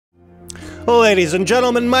Ladies and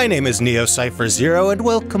gentlemen, my name is Neo Cypher Zero, and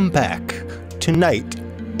welcome back to Night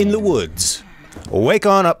in the Woods. Wake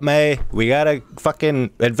on up, May. We got a fucking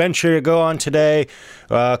adventure to go on today,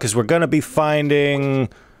 because we're gonna be finding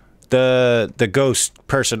the ghost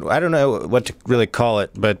person. I don't know what to really call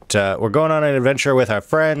it, but we're going on an adventure with our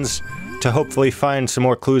friends to hopefully find some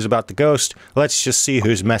more clues about the ghost. Let's just see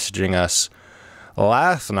who's messaging us.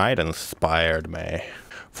 Last night inspired me.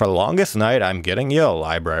 For the longest night, I'm getting you a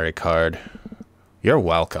library card. You're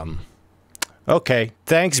welcome. Okay,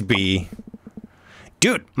 thanks, B.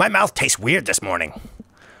 Dude, my mouth tastes weird this morning.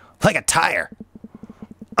 Like a tire.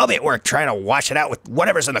 I'll be at work trying to wash it out with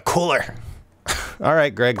whatever's in the cooler.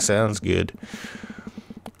 Alright, Greg, sounds good.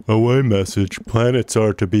 Away message. Planets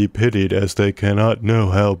are to be pitied as they cannot know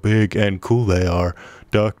how big and cool they are.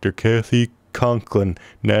 Dr. Kathy Conklin,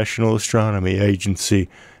 National Astronomy Agency.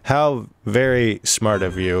 How very smart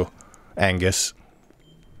of you, Angus.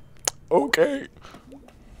 Okay.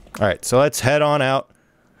 Alright, so let's head on out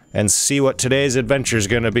and see what today's adventure is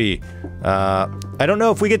gonna be. I don't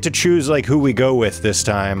know if we get to choose, like, who we go with this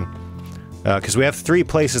time. Because we have 3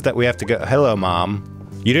 places that we have to go. Hello, Mom.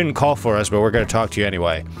 You didn't call for us, but we're gonna talk to you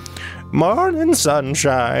anyway. Morning,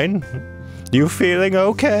 sunshine. You feeling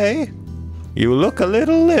okay? You look a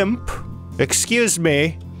little limp. Excuse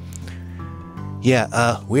me.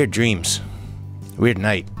 Yeah, weird dreams. Weird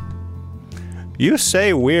night. You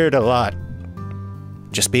say weird a lot.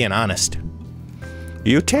 Just being honest.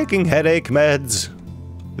 You taking headache meds?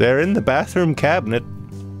 They're in the bathroom cabinet.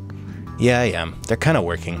 Yeah, I am. They're kinda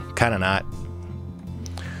working, kinda not.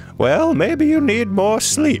 Well, maybe you need more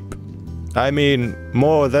sleep. I mean,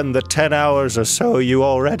 more than the 10 hours or so you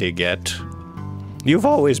already get. You've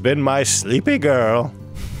always been my sleepy girl.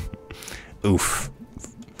 Oof.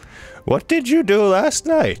 What did you do last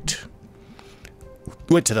night?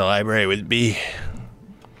 Went to the library with B.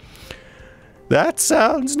 That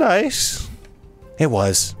sounds nice. It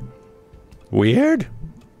was. Weird?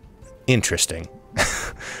 Interesting.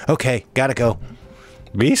 Okay, gotta go.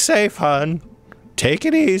 Be safe, hon. Take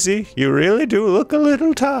it easy. You really do look a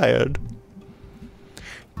little tired.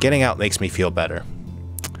 Getting out makes me feel better.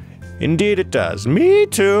 Indeed it does. Me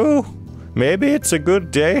too. Maybe it's a good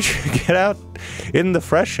day to get out in the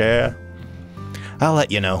fresh air. I'll let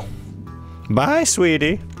you know. Bye,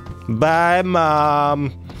 sweetie. Bye,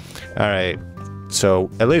 Mom. Alright, so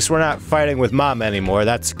at least we're not fighting with Mom anymore.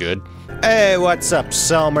 That's good. Hey, what's up,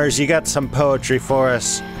 Selmers? You got some poetry for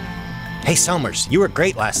us? Hey, Selmers, you were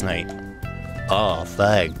great last night. Oh,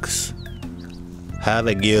 thanks.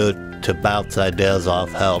 Having you to bounce ideas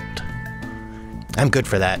off helped. I'm good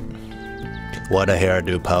for that. Want to hear a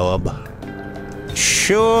new poem?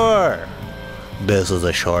 Sure. This is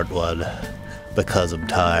a short one, because I'm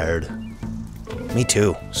tired. Me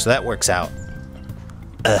too, so that works out.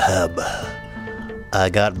 Ahem. I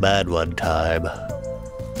got mad one time.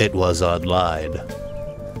 It was online.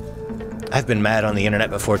 I've been mad on the internet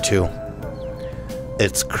before too.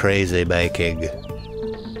 It's crazy making.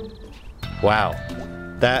 Wow.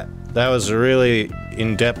 That was a really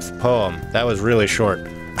in-depth poem. That was really short.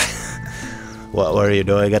 What were you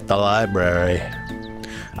doing at the library?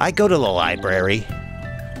 I go to the library.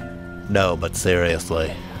 No, but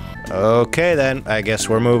seriously. Okay then, I guess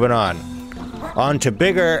we're moving on. On to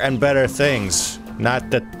bigger and better things. Not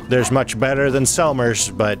that there's much better than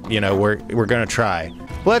Selmers, but, you know, we're gonna try.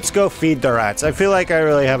 Let's go feed the rats. I feel like I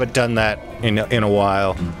really haven't done that in a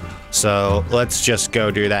while. So, let's just go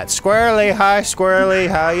do that. Squirrely, hi Squirrely,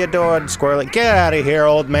 how you doing, Squirrely? Get out of here,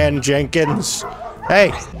 old man Jenkins.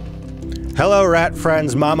 Hey. Hello, rat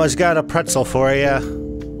friends. Mama's got a pretzel for you.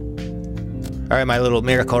 Alright, my little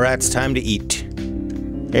miracle rats, time to eat.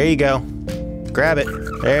 Here you go. Grab it.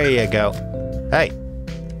 There you go. Hey,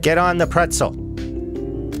 get on the pretzel.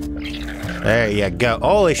 There you go.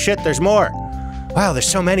 Holy shit, there's more. Wow, there's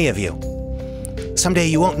so many of you. Someday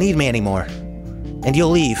you won't need me anymore. And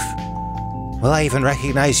you'll leave. Will I even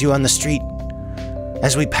recognize you on the street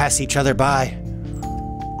as we pass each other by?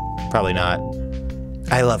 Probably not.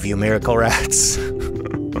 I love you, miracle rats.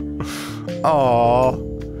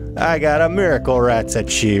 Aww, I got a Miracle Rats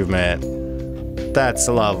achievement. That's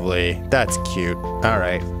lovely. That's cute.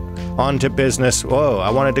 Alright, on to business. Whoa, I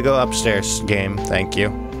wanted to go upstairs, game. Thank you.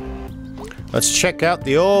 Let's check out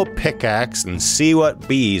the old pickaxe and see what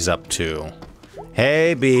B's up to.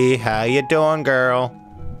 Hey, B, how you doing, girl?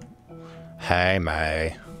 Hey,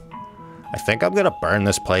 May. I think I'm gonna burn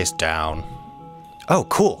this place down. Oh,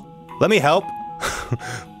 cool. Let me help.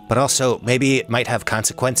 But also, maybe it might have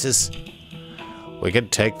consequences. We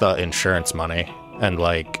could take the insurance money and,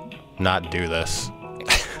 like, not do this.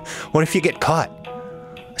 What if you get caught?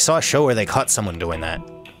 I saw a show where they caught someone doing that.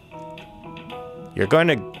 You're going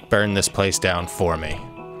to burn this place down for me.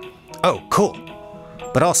 Oh, cool.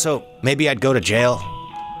 But also, maybe I'd go to jail.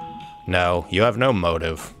 No, you have no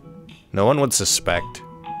motive. No one would suspect.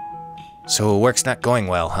 So work's not going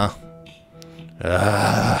well, huh?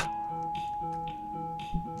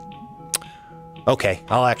 Okay,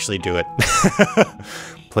 I'll actually do it.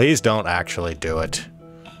 Please don't actually do it.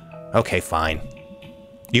 Okay, fine.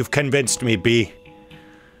 You've convinced me, B.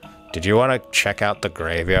 Did you want to check out the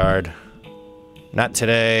graveyard? Not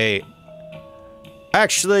today.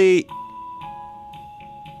 Actually,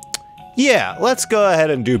 yeah, let's go ahead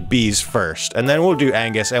and do B's first, and then we'll do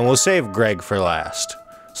Angus, and we'll save Greg for last.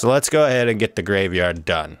 So let's go ahead and get the graveyard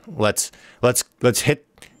done.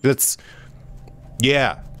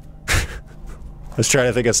 Yeah. Let's try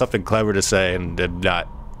to think of something clever to say and not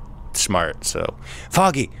smart, so.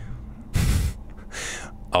 Foggy!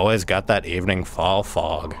 Always got that evening fall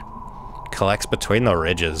fog. Collects between the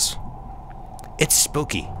ridges. It's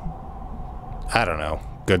spooky. I don't know.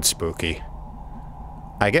 Good spooky.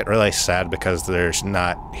 I get really sad because it's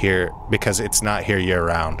not here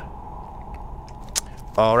year-round.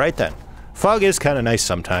 Alright then. Fog is kind of nice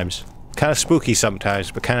sometimes. Kind of spooky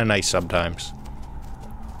sometimes, but kind of nice sometimes.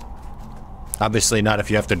 Obviously not if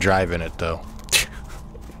you have to drive in it, though.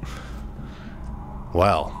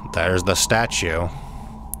 Well, there's the statue.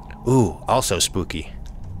 Ooh, also spooky.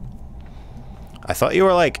 I thought you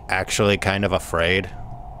were, like, actually kind of afraid.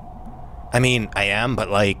 I mean, I am,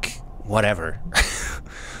 but, like, whatever.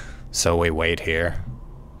 So we wait here.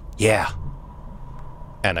 Yeah.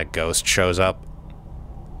 And a ghost shows up.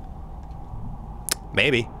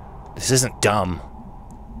 Maybe. This isn't dumb.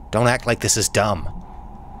 Don't act like this is dumb.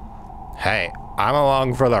 Hey, I'm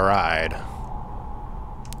along for the ride.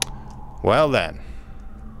 Well then.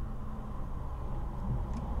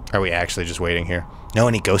 Are we actually just waiting here? Know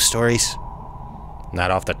any ghost stories?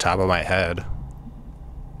 Not off the top of my head.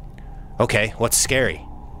 Okay, what's scary?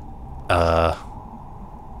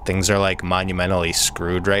 Things are like monumentally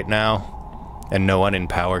screwed right now, and no one in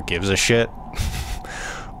power gives a shit.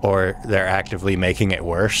 Or they're actively making it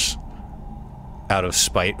worse out of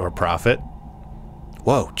spite or profit.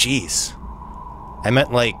 Whoa, jeez. I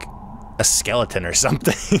meant like a skeleton or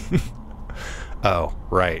something. Oh,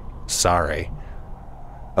 right. Sorry.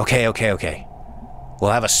 Okay.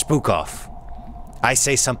 We'll have a spook off. I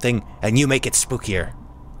say something and you make it spookier.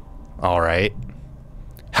 Alright.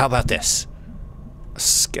 How about this? A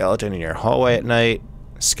skeleton in your hallway at night,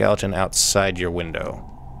 a skeleton outside your window.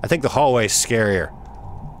 I think the hallway's scarier.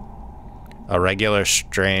 A regular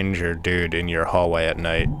stranger dude in your hallway at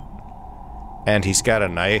night. And he's got a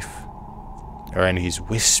knife. And he's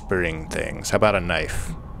whispering things. How about a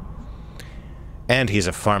knife? And he's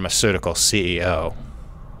a pharmaceutical CEO.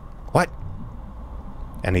 What?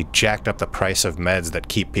 And he jacked up the price of meds that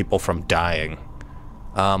keep people from dying.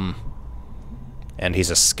 And he's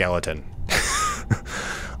a skeleton.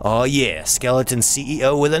 Oh yeah, skeleton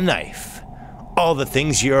CEO with a knife. All the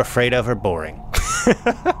things you're afraid of are boring.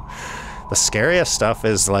 The scariest stuff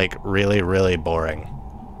is, like, really, really boring.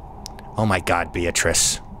 Oh my god,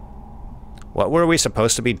 Beatrice. What were we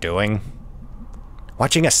supposed to be doing?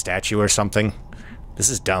 Watching a statue or something? This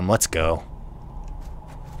is dumb, let's go.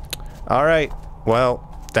 Alright,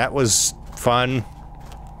 well, that was fun.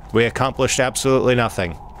 We accomplished absolutely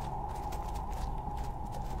nothing.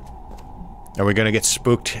 Are we gonna get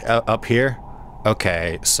spooked up here?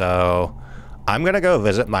 Okay, so I'm gonna go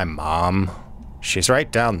visit my mom. She's right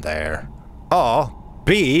down there. Oh,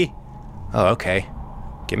 B. Oh, okay.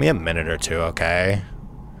 Give me a minute or two, okay?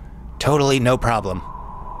 Totally no problem.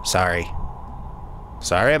 Sorry.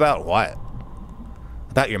 Sorry about what?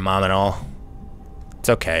 About your mom and all. It's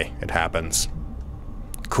okay, it happens.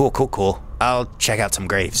 Cool. I'll check out some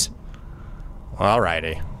graves.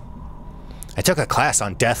 Alrighty. I took a class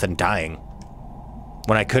on death and dying.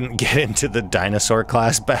 When I couldn't get into the dinosaur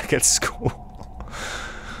class back at school.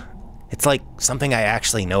 It's like something I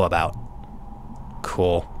actually know about.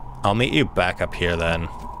 Cool. I'll meet you back up here then.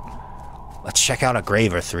 Let's check out a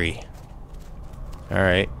grave or three.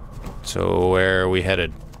 Alright. So where are we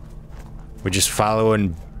headed? We're just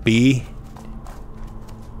following B?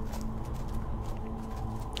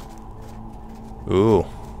 Ooh.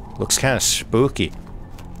 Looks kind of spooky.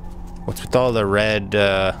 What's with all the red,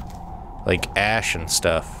 like ash and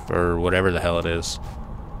stuff, or whatever the hell it is?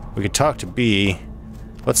 We could talk to B.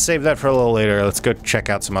 Let's save that for a little later. Let's go check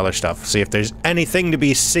out some other stuff. See if there's anything to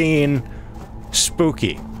be seen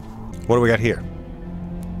spooky. What do we got here?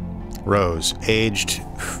 Rose, aged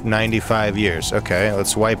 95 years. Okay,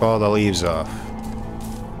 let's wipe all the leaves off.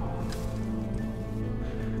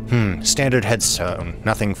 Standard headstone.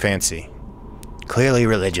 Nothing fancy. Clearly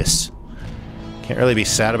religious. Can't really be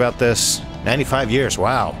sad about this. 95 years,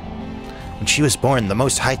 wow. When she was born, the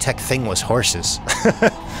most high-tech thing was horses.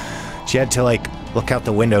 She had to, like, look out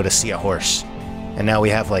the window to see a horse. And now we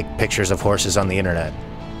have, like, pictures of horses on the internet.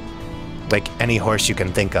 Like, any horse you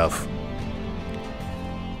can think of.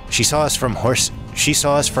 She saw us from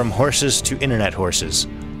horses to internet horses.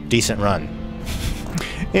 Decent run.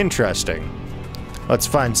 Interesting. Let's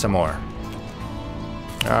find some more.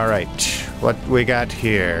 Alright, what we got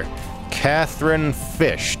here? Catherine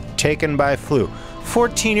Fish, taken by flu.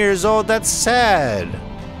 14 years old, that's sad.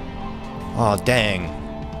 Oh, dang.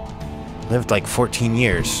 Lived like 14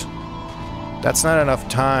 years. That's not enough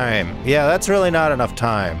time. Yeah, that's really not enough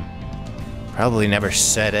time. Probably never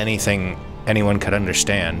said anything anyone could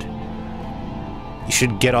understand. You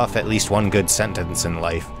should get off at least one good sentence in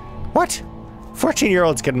life. What?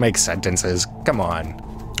 14-year-olds can make sentences. Come on.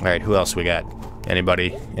 Alright, who else we got?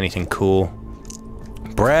 Anybody? Anything cool?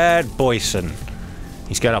 Brad Boyson.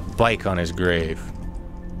 He's got a bike on his grave.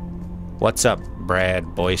 What's up,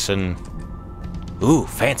 Brad Boyson? Ooh,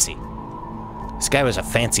 fancy. This guy was a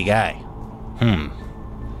fancy guy.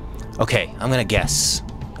 Okay, I'm gonna guess.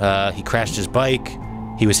 He crashed his bike.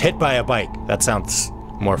 He was hit by a bike. That sounds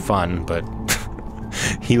more fun, but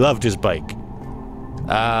he loved his bike.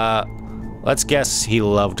 Let's guess he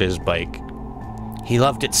loved his bike. He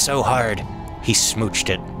loved it so hard, he smooched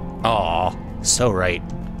it. Aw, so right.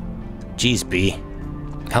 Geez, B.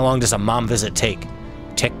 How long does a mom visit take?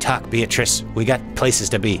 Tick-tock, Beatrice. We got places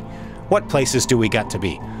to be. What places do we got to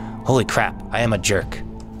be? Holy crap, I am a jerk.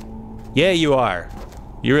 Yeah, you are.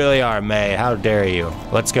 You really are, May. How dare you?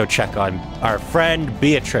 Let's go check on our friend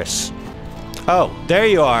Beatrice. Oh, there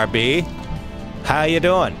you are, B. How you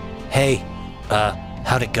doing? Hey,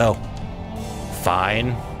 how'd it go?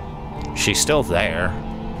 Fine. She's still there.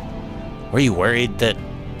 Were you worried that...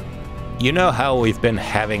 You know how we've been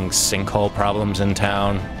having sinkhole problems in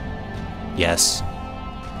town? Yes.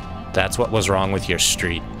 That's what was wrong with your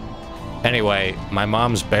street. Anyway, my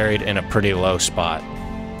mom's buried in a pretty low spot.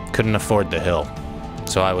 Couldn't afford the hill.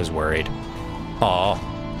 So I was worried.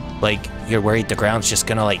 Aw. Like, you're worried the ground's just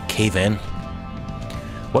gonna, like, cave in?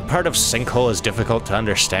 What part of sinkhole is difficult to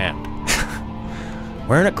understand?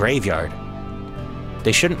 We're in a graveyard.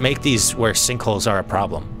 They shouldn't make these where sinkholes are a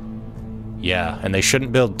problem. Yeah, and they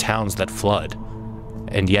shouldn't build towns that flood.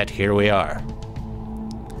 And yet, here we are.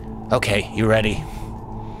 Okay, you ready?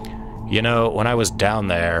 You know, when I was down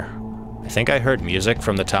there, I think I heard music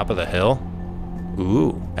from the top of the hill.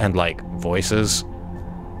 Ooh, and like, voices.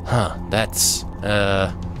 Huh, that's,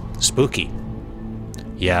 spooky.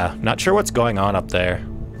 Yeah, not sure what's going on up there.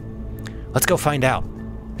 Let's go find out.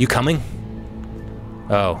 You coming?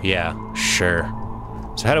 Oh, yeah, sure.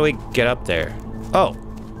 So how do we get up there? Oh,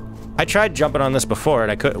 I tried jumping on this before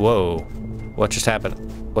and I couldn't. Whoa, what just happened?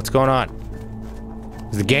 What's going on?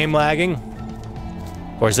 Is the game lagging?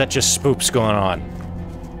 Or is that just spoops going on?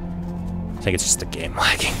 I think it's just the game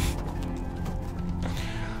lagging.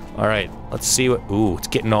 Alright, let's see what... Ooh, it's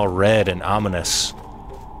getting all red and ominous.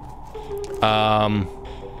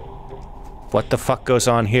 What the fuck goes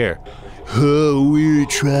on here? Oh, we're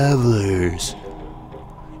travelers.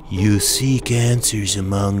 You seek answers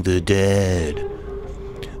among the dead,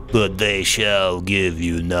 but they shall give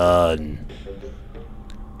you none.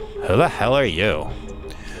 Who the hell are you?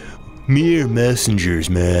 Mere messengers,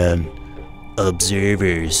 man.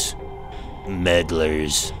 Observers.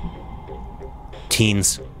 Meddlers.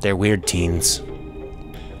 Teens. They're weird teens.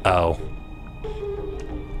 Oh.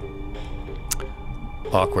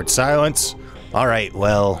 Awkward silence. Alright,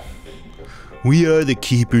 well... We are the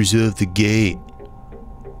keepers of the gate.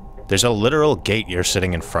 There's a literal gate you're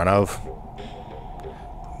sitting in front of.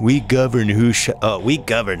 We govern who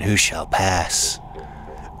shall pass,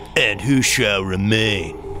 and who shall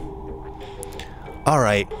remain.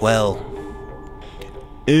 Alright, well...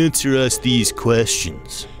 Answer us these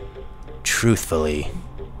questions. Truthfully.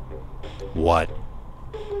 What?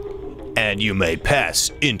 And you may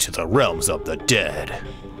pass into the realms of the dead.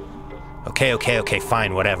 Okay,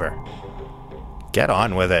 fine, whatever. Get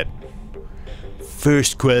on with it.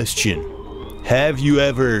 First question. Have you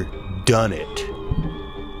ever done it?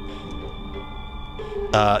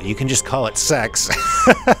 You can just call it sex.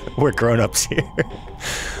 We're grown-ups here.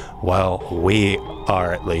 Well, we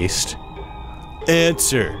are at least.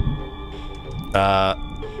 Answer.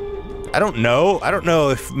 I don't know. I don't know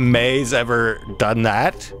if May's ever done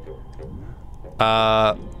that.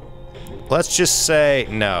 Let's just say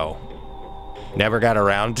no. Never got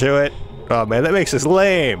around to it. Oh man, that makes us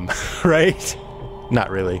lame, right? Not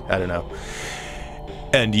really, I don't know.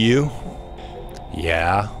 And you?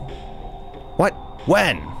 Yeah. What?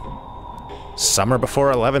 When? Summer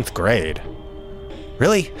before 11th grade.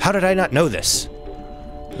 Really? How did I not know this?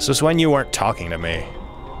 This was when you weren't talking to me.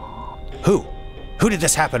 Who? Who did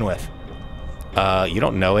this happen with? You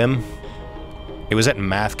don't know him? It was at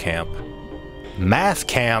math camp. Math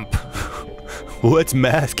camp? What's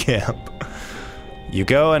math camp? You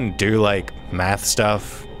go and do, like, math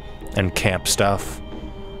stuff and camp stuff.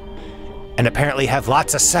 And apparently have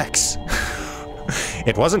lots of sex.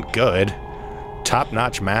 It wasn't good.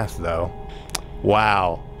 Top-notch math, though.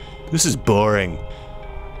 Wow. This is boring.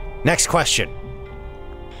 Next question.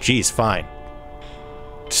 Geez, fine.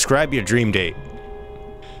 Describe your dream date.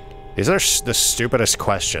 These are the stupidest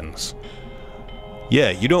questions.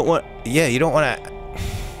 Yeah, you don't want to...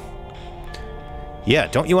 Yeah,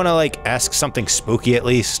 don't you want to, like, ask something spooky at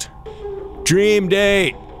least? Dream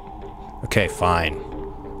date! Okay, fine.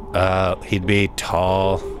 He'd be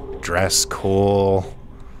tall, dress cool,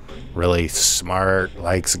 really smart,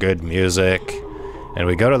 likes good music, and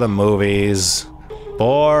we go to the movies.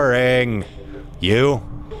 Boring. You?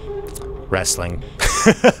 Wrestling.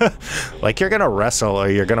 Like you're gonna wrestle or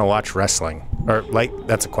you're gonna watch wrestling. Or, like,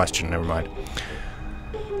 that's a question, never mind.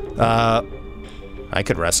 I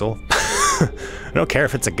could wrestle. I don't care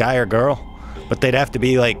if it's a guy or girl, but they'd have to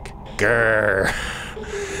be like, grr.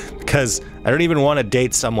 Because I don't even want to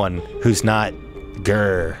date someone who's not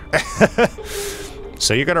grr.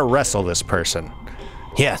 So you're gonna wrestle this person.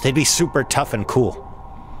 Yeah, they'd be super tough and cool.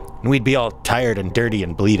 And we'd be all tired and dirty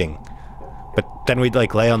and bleeding. But then we'd,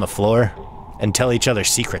 like, lay on the floor and tell each other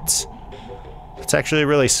secrets. It's actually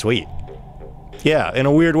really sweet. Yeah, in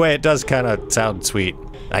a weird way, it does kind of sound sweet,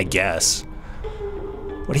 I guess.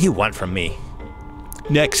 What do you want from me?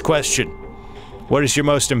 Next question. What is your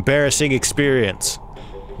most embarrassing experience?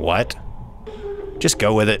 What? Just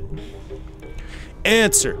go with it.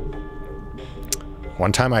 Answer.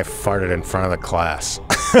 One time I farted in front of the class.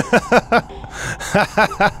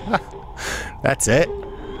 That's it?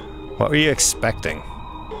 What were you expecting?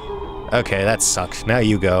 Okay, that sucks. Now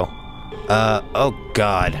you go. Oh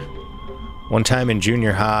god. One time in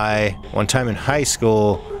junior high, one time in high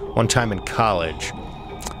school, one time in college.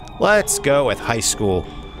 Let's go with high school.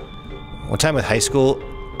 One time with high school,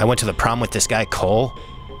 I went to the prom with this guy, Cole.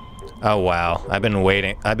 Oh wow, I've been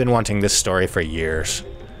wanting this story for years.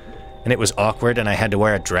 And it was awkward and I had to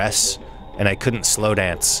wear a dress, and I couldn't slow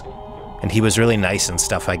dance. And he was really nice and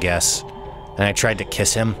stuff, I guess. And I tried to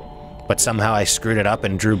kiss him, but somehow I screwed it up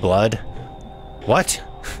and drew blood. What?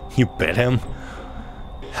 You bit him?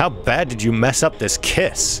 How bad did you mess up this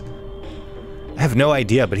kiss? I have no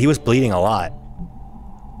idea, but he was bleeding a lot.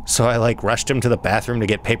 So I, like, rushed him to the bathroom to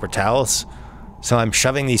get paper towels. So I'm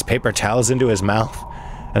shoving these paper towels into his mouth,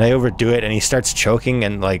 and I overdo it, and he starts choking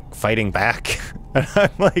and, like, fighting back. And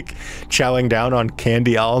I'm, like, chowing down on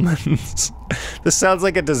candy almonds. This sounds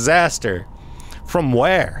like a disaster. From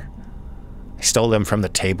where? I stole them from the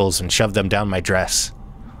tables and shoved them down my dress.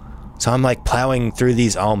 So I'm, like, plowing through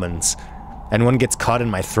these almonds, and one gets caught in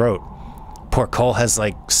my throat. Poor Cole has,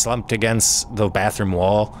 like, slumped against the bathroom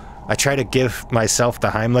wall. I try to give myself the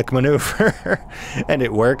Heimlich maneuver, and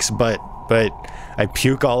it works, but I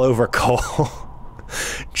puke all over Cole.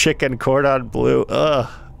 Chicken cordon bleu, ugh.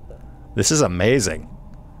 This is amazing.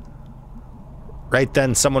 Right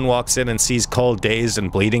then, someone walks in and sees Cole dazed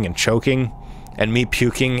and bleeding and choking, and me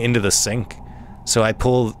puking into the sink. So I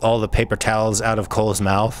pull all the paper towels out of Cole's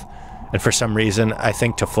mouth, and for some reason, I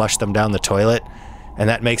think to flush them down the toilet, and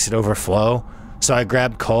that makes it overflow. So I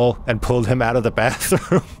grabbed Cole and pulled him out of the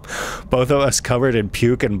bathroom, both of us covered in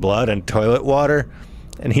puke and blood and toilet water,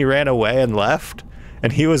 and he ran away and left,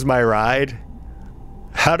 and he was my ride.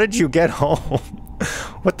 How did you get home?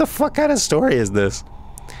 What the fuck kind of story is this?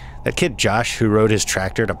 That kid Josh who rode his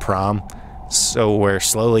tractor to prom, so we're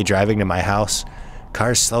slowly driving to my house,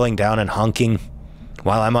 cars slowing down and honking,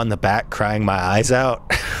 while I'm on the back crying my eyes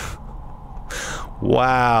out.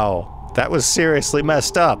 Wow, that was seriously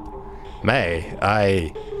messed up. May,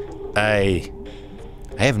 I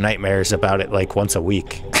have nightmares about it like once a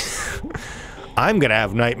week. I'm gonna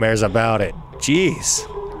have nightmares about it. Jeez.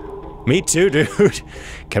 Me too, dude.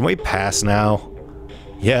 Can we pass now?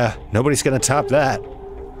 Yeah, nobody's gonna top that.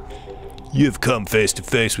 You've come face to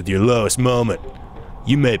face with your lowest moment.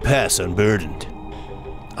 You may pass unburdened.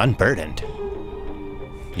 Unburdened?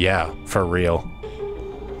 Yeah, for real.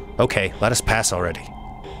 Okay, let us pass already.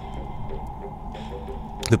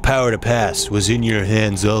 The power to pass was in your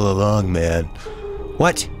hands all along, man.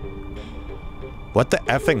 What? What the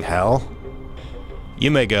effing hell?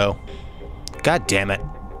 You may go. God damn it.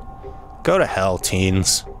 Go to hell,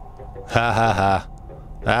 teens. Ha ha ha.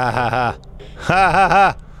 Ha ha ha. Ha ha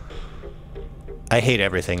ha. I hate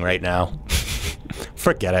everything right now.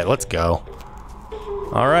 Forget it, let's go.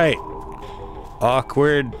 Alright.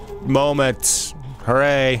 Awkward moments.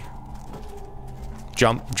 Hooray.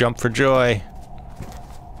 Jump for joy.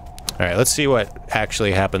 Alright, let's see what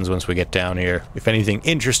actually happens once we get down here. If anything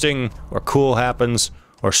interesting or cool happens,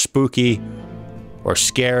 or spooky, or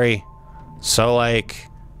scary. So, like,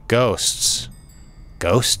 ghosts.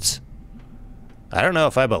 Ghosts? I don't know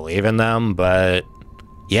if I believe in them, but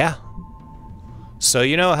yeah. So,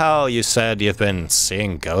 you know how you said you've been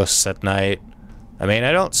seeing ghosts at night? I mean,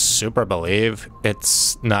 I don't super believe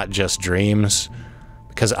it's not just dreams,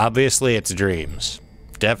 because obviously it's dreams.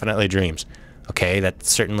 Definitely dreams. Okay,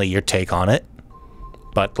 that's certainly your take on it.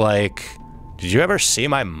 But, like, did you ever see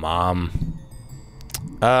my mom?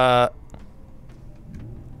 I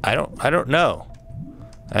don't know.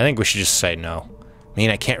 I think we should just say no. I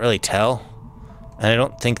mean, I can't really tell. And I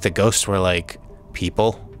don't think the ghosts were, like,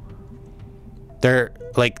 people. They're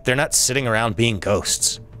not sitting around being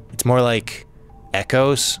ghosts. It's more like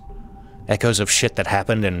echoes. Echoes of shit that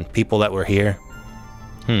happened and people that were here.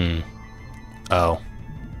 Oh.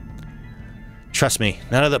 Trust me,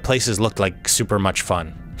 none of the places looked like super much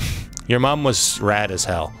fun. Your mom was rad as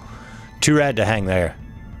hell. Too rad to hang there.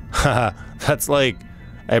 Haha, that's like...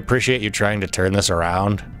 I appreciate you trying to turn this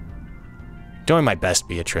around. Doing my best,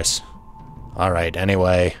 Beatrice. Alright,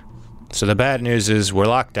 anyway. So the bad news is we're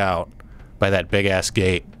locked out by that big-ass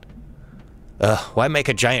gate. Why make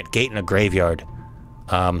a giant gate in a graveyard?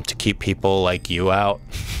 To keep people like you out?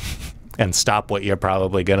 And stop what you're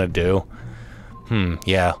probably gonna do?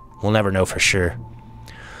 Yeah. We'll never know for sure.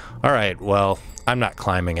 Alright, well, I'm not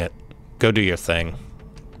climbing it. Go do your thing.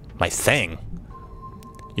 My thing?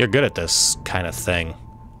 You're good at this kind of thing.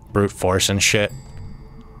 Brute force and shit.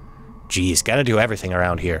 Geez, gotta do everything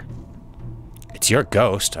around here. It's your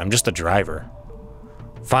ghost, I'm just the driver.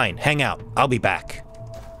 Fine, hang out. I'll be back.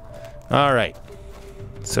 Alright.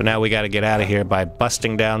 So now we gotta get out of here by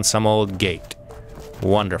busting down some old gate.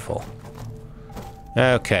 Wonderful.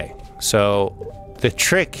 Okay, so... the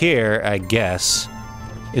trick here, I guess,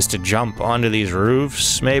 is to jump onto these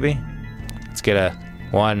roofs, maybe? Let's get a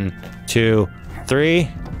 1, 2, 3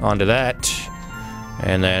 onto that.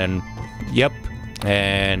 And then, yep,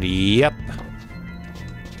 and yep.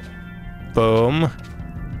 Boom.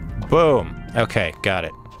 Boom. Okay, got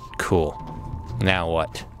it. Cool. Now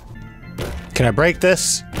what? Can I break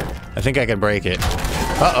this? I think I can break it.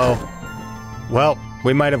 Uh-oh. Well,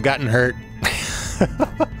 we might have gotten hurt.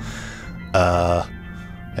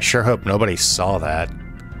 I sure hope nobody saw that.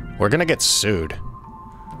 We're gonna get sued.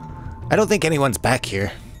 I don't think anyone's back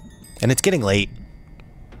here. And it's getting late.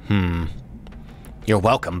 You're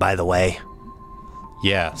welcome, by the way.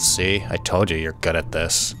 Yeah, see? I told you you're good at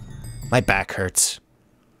this. My back hurts.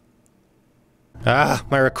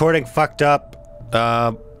 My recording fucked up.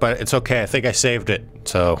 But it's okay. I think I saved it.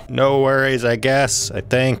 So, no worries, I guess. I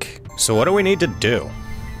think. So what do we need to do?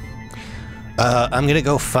 I'm gonna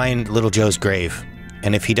go find Little Joe's grave.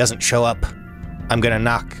 And if he doesn't show up, I'm gonna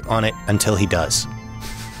knock on it until he does.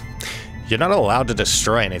 You're not allowed to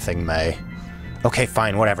destroy anything, May. Okay,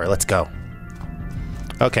 fine, whatever, let's go.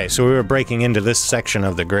 Okay, so we were breaking into this section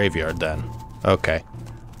of the graveyard then. Okay.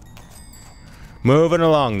 Moving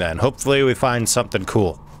along then. Hopefully we find something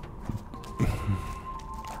cool.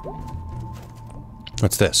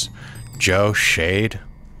 What's this? Joe Shade?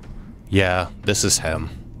 Yeah, this is him.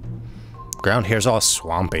 Ground here's all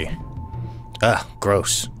swampy. Ugh,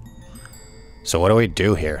 gross. So what do we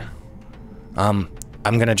do here? I'm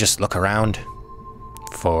gonna just look around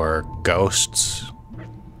for ghosts.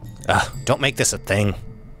 Don't make this a thing.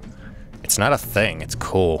 It's not a thing, it's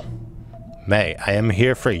cool. May, I am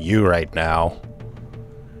here for you right now.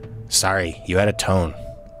 Sorry, you had a tone.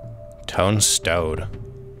 Tone stowed.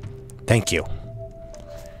 Thank you.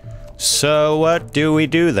 So what do we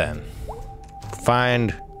do then?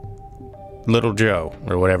 Find Little Joe,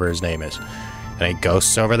 or whatever his name is. Any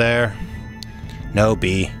ghosts over there? No,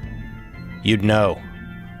 B. You'd know.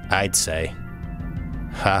 I'd say.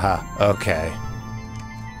 Haha, okay.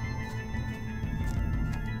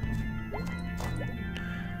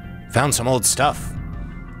 Found some old stuff.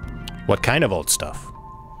 What kind of old stuff?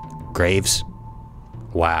 Graves?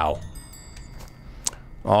 Wow.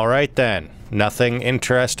 Alright then. Nothing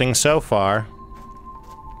interesting so far.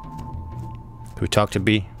 Can we talk to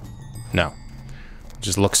B? No.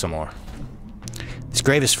 Just look some more. This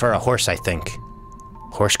grave is for a horse, I think.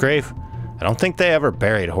 Horse grave? I don't think they ever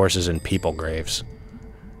buried horses in people graves.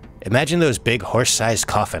 Imagine those big horse-sized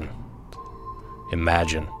coffin.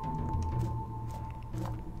 Imagine.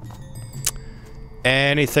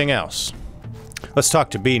 Anything else? Let's talk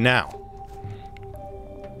to B now.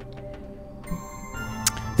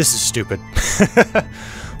 This is stupid.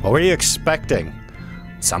 What were you expecting?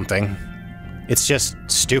 Something. It's just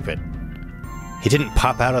stupid. He didn't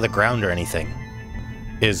pop out of the ground or anything.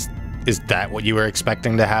 Is that what you were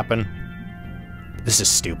expecting to happen? This is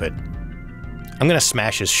stupid. I'm gonna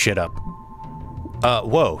smash his shit up.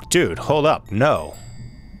 Whoa, dude, hold up, no.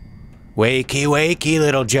 Wakey, wakey,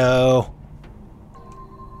 little Joe.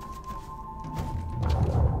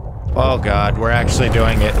 Oh god, we're actually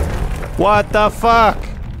doing it. What the fuck?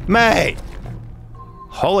 May!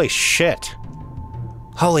 Holy shit.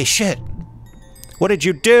 Holy shit. What did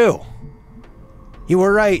you do? You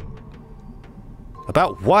were right.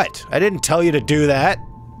 About what? I didn't tell you to do that.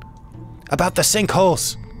 About the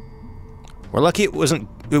sinkholes. We're lucky it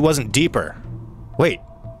wasn't deeper. Wait,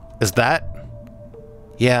 is that?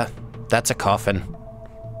 Yeah, that's a coffin.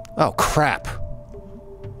 Oh crap.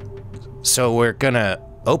 So we're gonna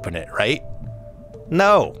open it, right?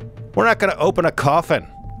 No, we're not gonna open a coffin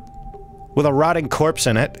with a rotting corpse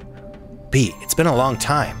in it. B, it's been a long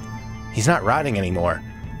time. He's not rotting anymore.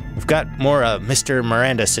 We've got more Mr.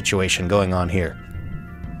 Miranda situation going on here.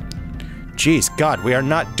 Jeez, God, we are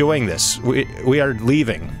not doing this. We are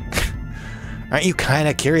leaving. Aren't you kind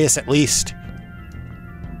of curious at least?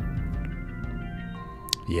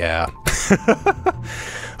 Yeah.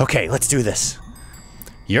 Okay, let's do this.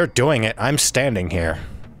 You're doing it. I'm standing here.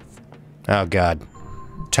 Oh, God.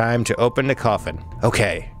 Time to open the coffin.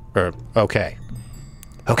 Okay. Okay.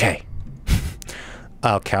 Okay.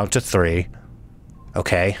 I'll count to 3.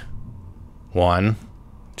 Okay. 1,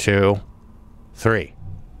 2, 3.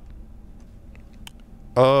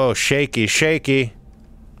 Oh, shaky, shaky.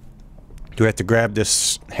 Do we have to grab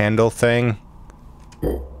this handle thing?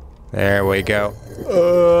 There we go.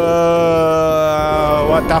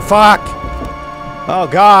 What the fuck? Oh,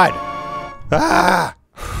 God. Ah!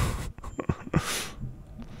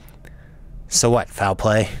 So what, foul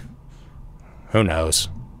play? Who knows?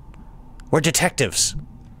 We're detectives.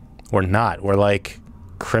 We're not. We're like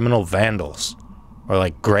criminal vandals. Or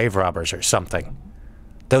like grave robbers or something.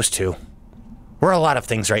 Those two. We're a lot of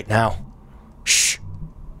things right now. Shh.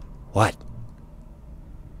 What?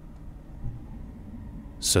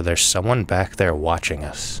 So there's someone back there watching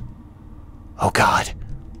us. Oh God.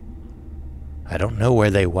 I don't know where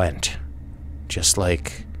they went. Just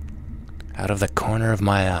like out of the corner of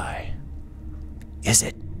my eye. Is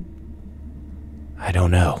it? I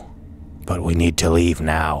don't know. But we need to leave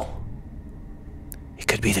now. It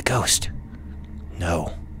could be the ghost.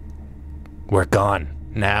 No. We're gone.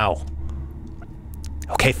 Now.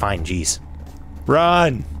 Okay, fine, geez.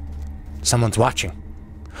 Run! Someone's watching.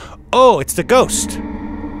 Oh, it's the ghost!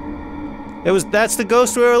 That's the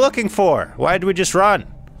ghost we were looking for! Why did we just run?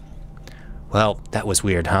 Well, that was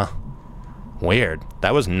weird, huh? Weird?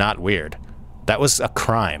 That was not weird. That was a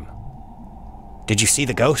crime. Did you see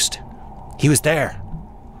the ghost? He was there.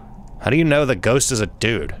 How do you know the ghost is a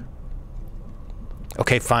dude?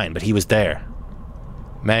 Okay, fine, but he was there.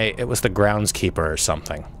 May, it was the groundskeeper or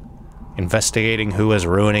something. Investigating who was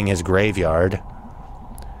ruining his graveyard.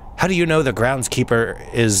 How do you know the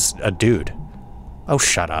groundskeeper is a dude? Oh,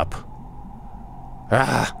 shut up.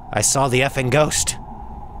 Ah, I saw the effing ghost.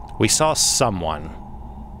 We saw someone.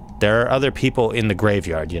 There are other people in the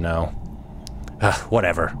graveyard, you know.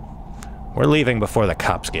 Whatever. We're leaving before the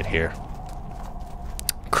cops get here.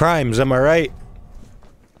 Crimes, am I right?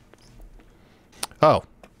 Oh,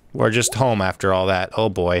 we're just home after all that. Oh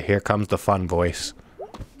boy, here comes the fun voice.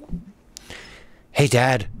 Hey,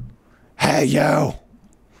 Dad. Hey, you.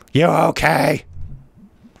 You okay?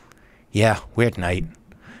 Yeah, weird night.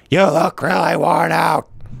 You look really worn out.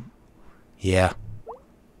 Yeah.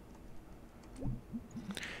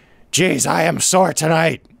 Geez, I am sore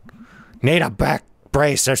tonight. Need a back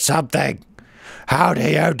brace or something. How do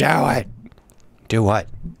you do it? Do what?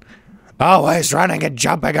 Always running and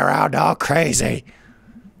jumping around all crazy.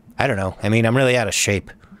 I don't know. I mean, I'm really out of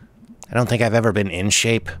shape. I don't think I've ever been in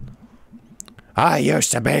shape. I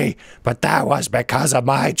used to be, but that was because of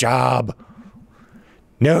my job.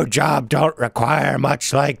 New job don't require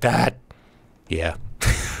much like that. Yeah.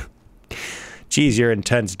 Geez, you're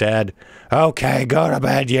intense, Dad. Okay, go to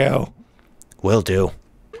bed, you. Will do.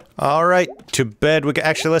 All right, to bed.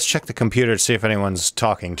 Actually, let's check the computer to see if anyone's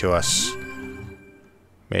talking to us.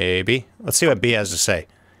 Maybe. Let's see what B has to say.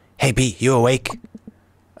 Hey, B, you awake?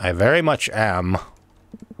 I very much am.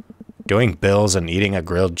 Doing bills and eating a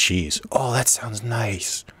grilled cheese. Oh, that sounds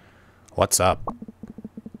nice. What's up?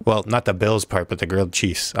 Well, not the bills part, but the grilled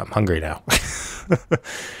cheese. I'm hungry now.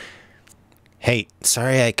 Hey,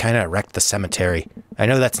 sorry I kind of wrecked the cemetery. I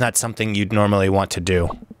know that's not something you'd normally want to do.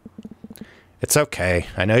 It's okay.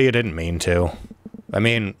 I know you didn't mean to. I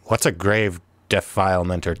mean, what's a grave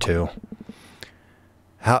defilement or two?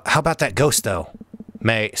 How about that ghost, though?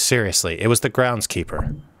 May, seriously, it was the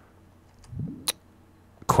groundskeeper.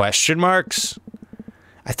 Question marks?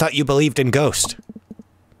 I thought you believed in ghosts.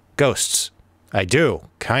 I do,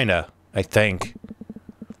 kinda, I think.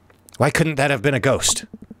 Why couldn't that have been a ghost?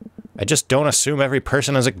 I just don't assume every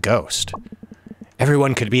person is a ghost.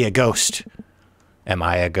 Everyone could be a ghost. Am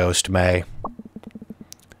I a ghost, May?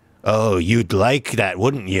 Oh, you'd like that,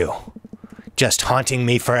 wouldn't you? Just haunting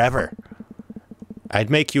me forever.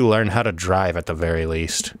 I'd make you learn how to drive at the very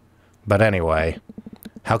least. But anyway,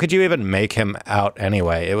 how could you even make him out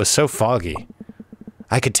anyway? It was so foggy.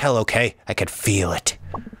 I could tell, okay? I could feel it.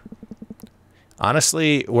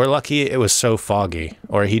 Honestly, we're lucky it was so foggy,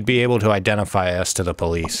 or he'd be able to identify us to the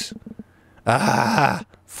police. Ah,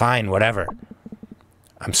 fine, whatever.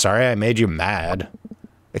 I'm sorry I made you mad.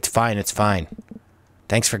 It's fine, it's fine.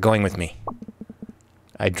 Thanks for going with me.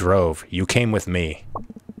 I drove. You came with me.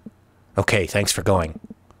 Okay, thanks for going.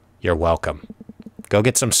 You're welcome. Go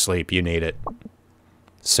get some sleep. You need it.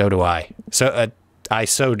 So do I. I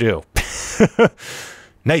so do.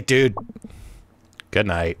 Night, dude. Good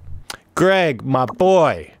night. Greg, my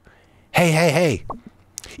boy. Hey.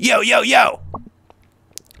 Yo.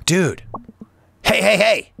 Dude.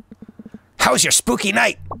 Hey. How was your spooky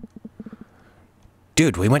night?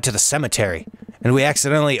 Dude, we went to the cemetery and we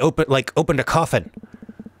accidentally opened a coffin.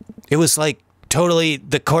 It was like totally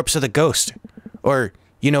the corpse of the ghost. Or,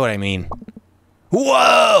 you know what I mean.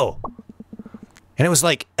 Whoa! And it was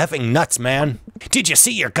like effing nuts, man. Did you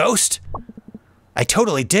see your ghost? I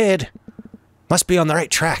totally did. Must be on the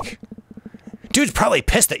right track. Dude's probably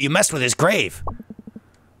pissed that you messed with his grave.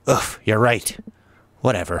 Ugh, you're right.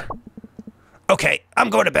 Whatever. Okay, I'm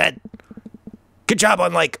going to bed. Good job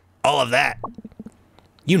on, like, all of that.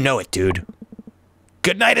 You know it, dude.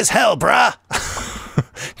 Good night as hell, brah.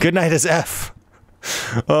 Good night as F.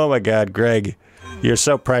 Oh my god, Greg. You're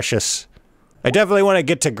so precious. I definitely want to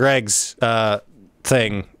get to Greg's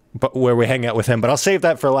thing, but where we hang out with him, but I'll save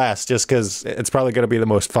that for last, just because it's probably going to be the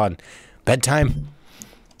most fun. Bedtime?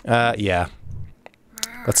 Yeah.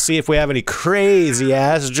 Let's see if we have any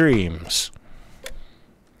crazy-ass dreams.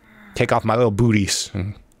 Take off my little booties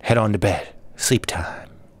and head on to bed. Sleep time.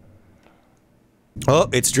 Oh,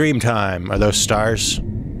 it's dream time. Are those stars?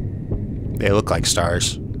 They look like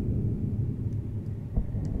stars.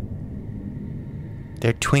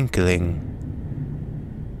 They're twinkling.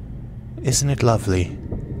 Isn't it lovely?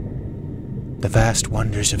 The vast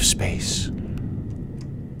wonders of space.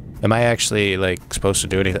 Am I actually, like, supposed to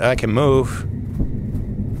do anything? I can move.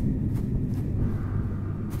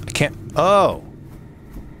 I can't... Oh!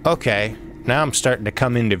 Okay. Now I'm starting to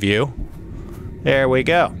come into view. There we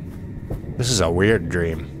go. This is a weird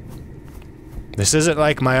dream. This isn't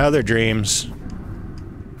like my other dreams.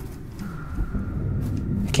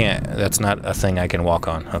 I can't... That's not a thing I can walk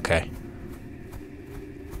on. Okay.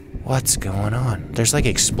 What's going on? There's like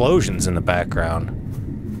explosions in the background.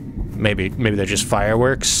 Maybe they're just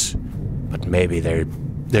fireworks, but maybe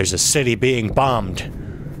there's a city being bombed.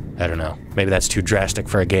 I don't know. Maybe that's too drastic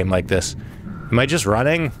for a game like this. Am I just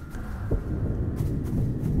running?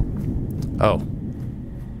 Oh.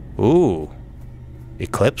 Ooh.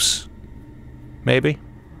 Eclipse? Maybe?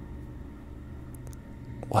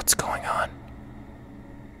 What's going on?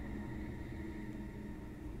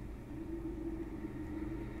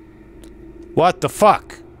 What the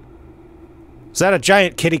fuck? Is that a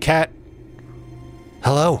giant kitty cat?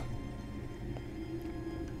 Hello?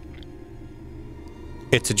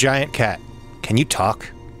 It's a giant cat. Can you talk?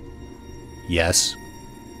 Yes.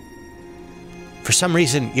 For some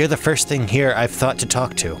reason, you're the first thing here I've thought to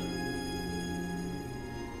talk to.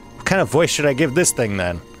 What kind of voice should I give this thing,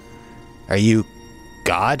 then? Are you...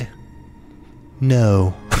 God?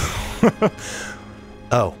 No.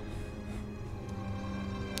 Oh.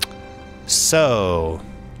 So...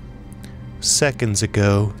 Seconds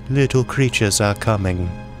ago, little creatures are coming,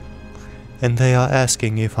 and they are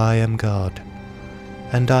asking if I am God.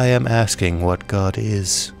 And I am asking what God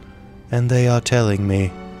is, and they are telling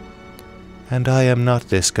me. And I am not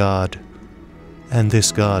this God, and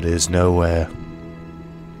this God is nowhere.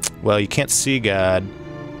 Well, you can't see God.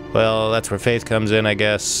 Well, that's where faith comes in, I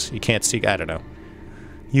guess. You can't see... I don't know.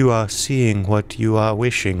 You are seeing what you are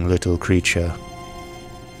wishing, little creature.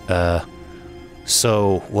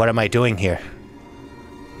 So, what am I doing here?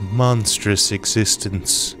 Monstrous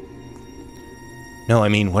existence. No, I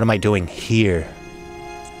mean, what am I doing here?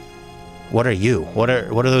 What are you? What are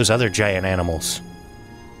those other giant animals?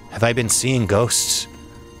 Have I been seeing ghosts?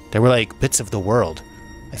 They were like bits of the world.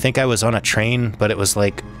 I think I was on a train, but it was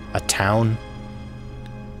like a town.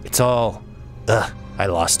 It's all... Ugh, I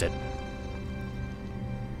lost it.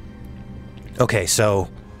 Okay, so...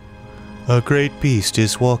 A great beast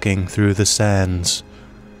is walking through the sands,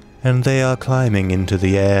 and they are climbing into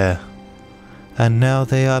the air. And now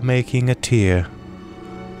they are making a tear,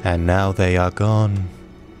 and now they are gone,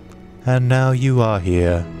 and now you are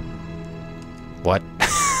here. What?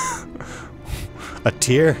 A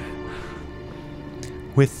tear?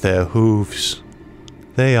 With their hooves,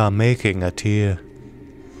 they are making a tear.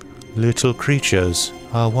 Little creatures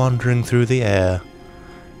are wandering through the air,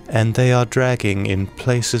 and they are dragging in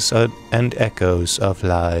places and echoes of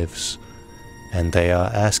lives, and they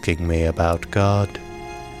are asking me about God.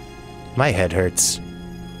 My head hurts.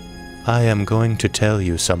 I am going to tell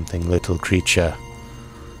you something, little creature.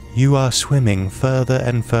 You are swimming further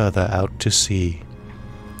and further out to sea,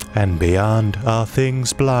 and beyond are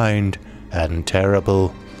things blind and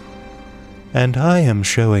terrible. And I am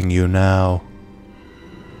showing you now.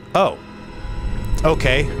 Oh.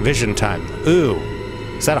 Okay, vision time. Ooh.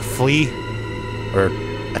 Is that a flea? Or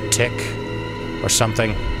a tick? Or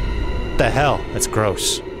something? What the hell? That's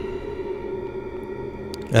gross.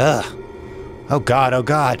 Ugh. Oh god, oh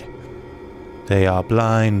god. They are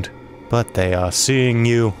blind, but they are seeing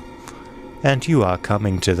you, and you are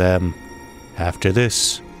coming to them. After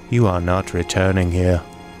this, you are not returning here.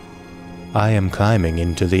 I am climbing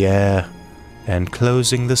into the air, and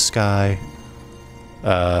closing the sky.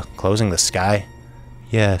 Closing the sky?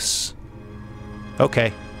 Yes.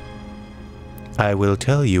 Okay. I will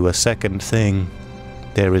tell you a second thing.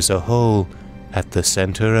 There is a hole at the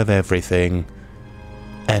center of everything,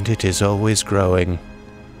 and it is always growing.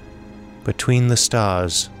 Between the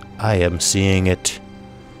stars, I am seeing it.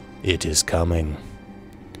 It is coming.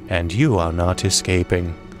 And you are not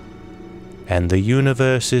escaping. And the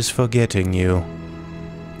universe is forgetting you.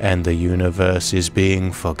 And the universe is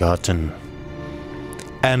being forgotten.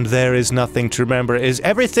 And there is nothing to remember. Does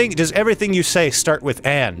everything you say start with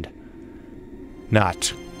and?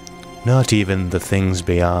 Not. Not even the things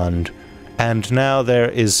beyond. And now there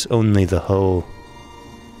is only the whole.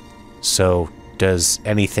 So, does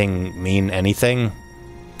anything mean anything?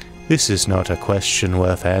 This is not a question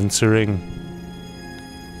worth answering.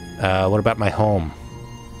 What about my home?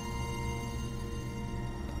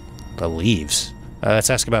 The leaves.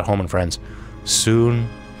 Let's ask about home and friends. Soon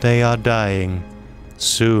they are dying.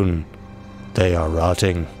 Soon they are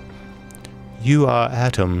rotting. You are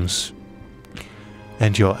atoms,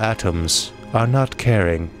 and your atoms are not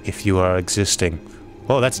caring if you are existing.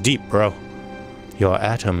 Oh, that's deep, bro. Your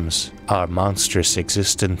atoms are monstrous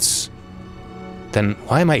existence. Then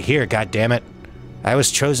why am I here, goddammit? I was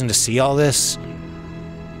chosen to see all this?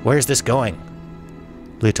 Where's this going?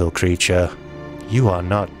 Little creature, you are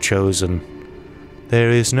not chosen. There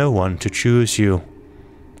is no one to choose you.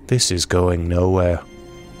 This is going nowhere.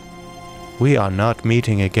 We are not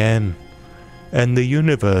meeting again, and the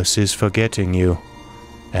universe is forgetting you,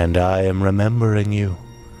 and I am remembering you,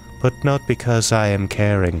 but not because I am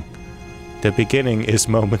caring. The beginning is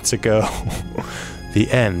moments ago. The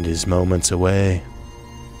end is moments away.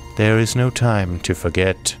 There is no time to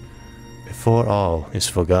forget before all is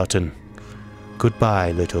forgotten.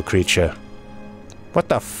 Goodbye, little creature. What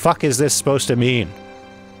the fuck is this supposed to mean?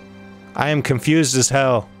 I am confused as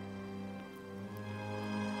hell.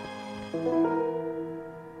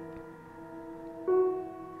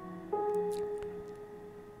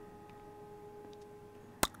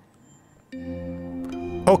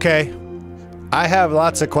 Okay. I have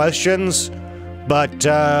lots of questions, but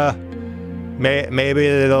maybe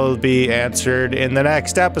they'll be answered in the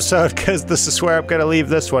next episode, because this is where I'm gonna leave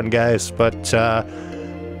this one, guys. But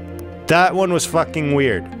that one was fucking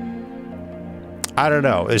weird. I don't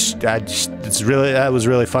know. That was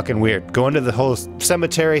really fucking weird. Going to the whole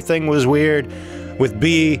cemetery thing was weird with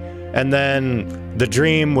B, and then the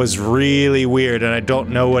dream was really weird, and I don't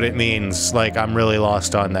know what it means. Like, I'm really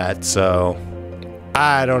lost on that, so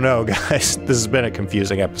I don't know, guys. This has been a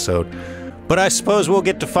confusing episode. But I suppose we'll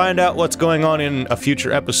get to find out what's going on in a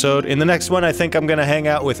future episode. In the next one, I think I'm gonna hang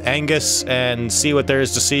out with Angus and see what there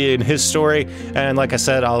is to see in his story. And like I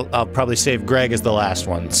said, I'll probably save Greg as the last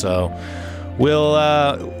one. So we'll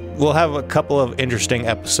have a couple of interesting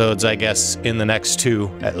episodes, I guess, in the next two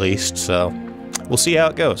at least. So we'll see how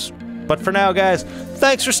it goes. But for now, guys,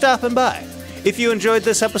 thanks for stopping by. If you enjoyed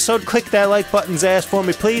this episode, click that like button's ass for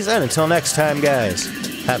me, please. And until next time, guys,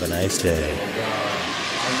 have a nice day.